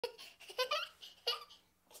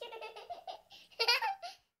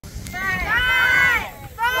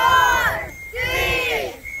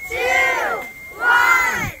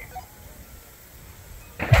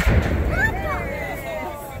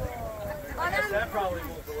That probably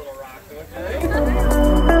moved a little rock, don't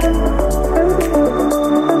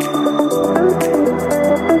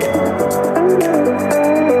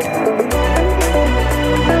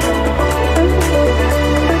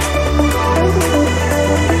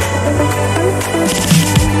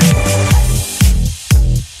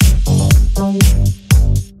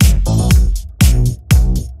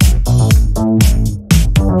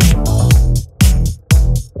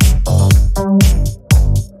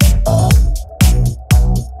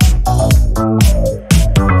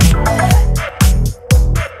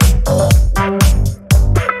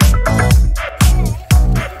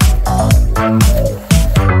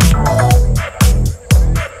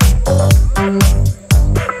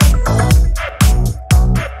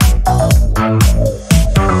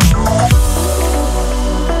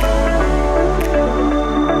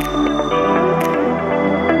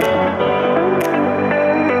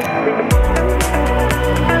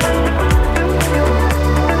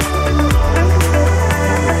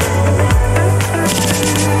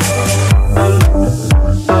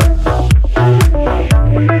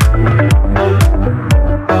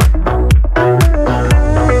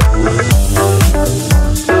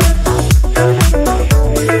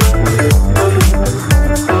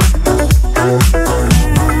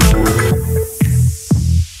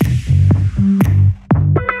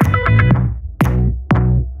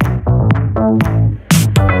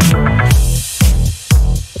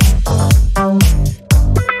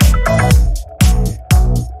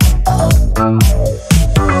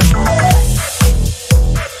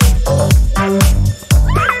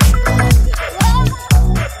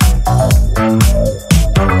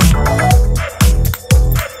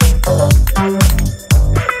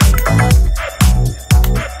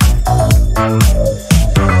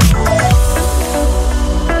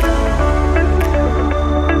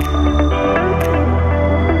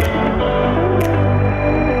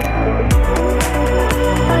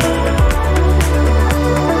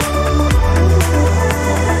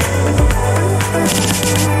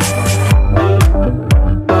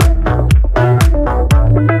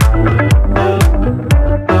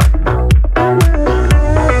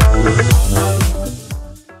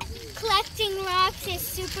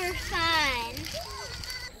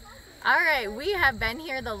Alright, we have been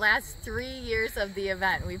here the last 3 years of the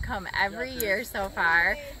event. We've come every year so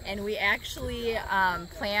far, and we actually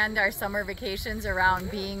planned our summer vacations around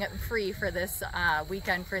being free for this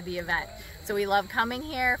weekend for the event. So we love coming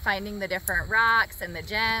here, finding the different rocks and the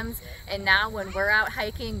gems, and now when we're out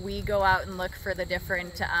hiking, we go out and look for the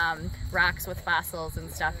different rocks with fossils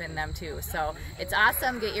and stuff in them too. So it's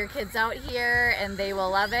awesome. Get your kids out here and they will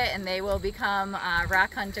love it, and they will become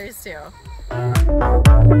rock hunters too.